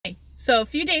So a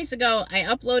few days ago, I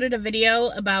uploaded a video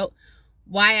about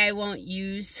why I won't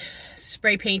use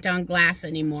spray paint on glass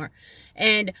anymore.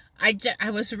 And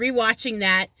I was rewatching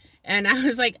that and I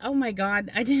was like, oh my God,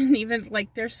 I didn't even,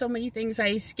 like, there's so many things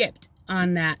I skipped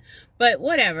on that. But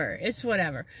whatever, it's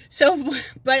whatever. So,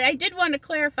 but I did want to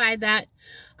clarify that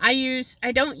I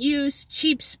don't use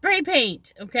cheap spray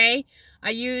paint, okay? I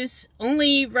use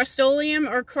only Rust-Oleum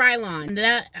or Krylon.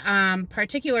 That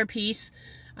particular piece,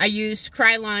 I used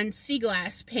Krylon Sea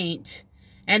Glass paint.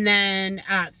 And then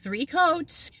 3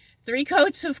 coats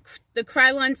of the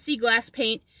Krylon Sea Glass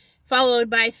paint, followed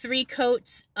by 3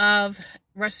 coats of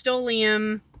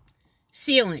Rust-Oleum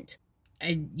sealant.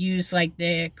 I use like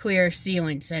the clear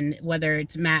sealants, and whether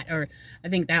it's matte or, I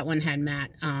think that one had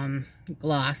matte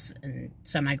gloss and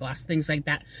semi-gloss, things like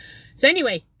that. So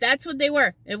anyway, that's what they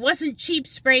were. It wasn't cheap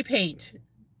spray paint.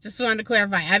 Just wanted to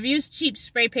clarify. I've used cheap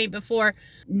spray paint before,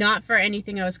 not for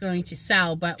anything I was going to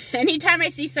sell, but anytime I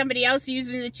see somebody else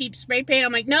using the cheap spray paint,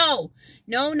 I'm like, no,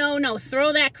 no, no, no,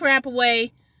 throw that crap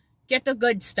away. Get the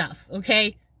good stuff,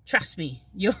 okay? Trust me,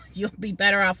 you'll be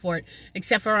better off for it.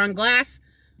 Except for on glass,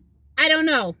 I don't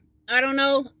know. I don't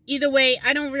know. Either way,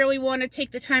 I don't really want to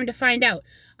take the time to find out.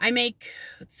 I make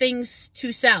things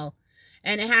to sell,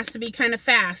 and it has to be kind of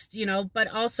fast, you know,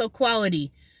 but also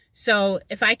quality. So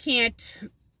if I can't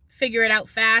figure it out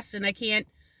fast, and I can't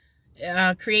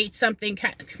create something,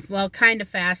 well, kind of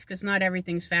fast, because not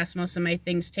everything's fast. Most of my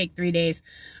things take 3 days.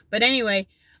 But anyway,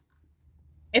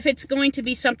 if it's going to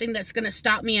be something that's going to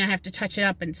stop me and I have to touch it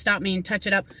up and stop me and touch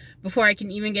it up before I can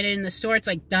even get it in the store, it's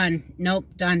like, done. Nope,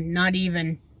 done. Not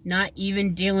even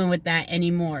dealing with that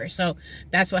anymore. So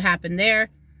that's what happened there.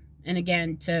 And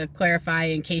again, to clarify,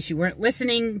 in case you weren't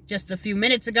listening just a few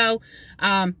minutes ago,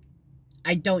 I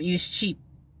don't use cheap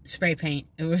spray paint.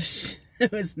 It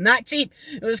was not cheap.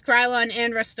 It was Krylon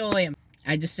and Rust-Oleum.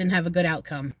 I just didn't have a good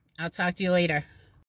outcome. I'll talk to you later.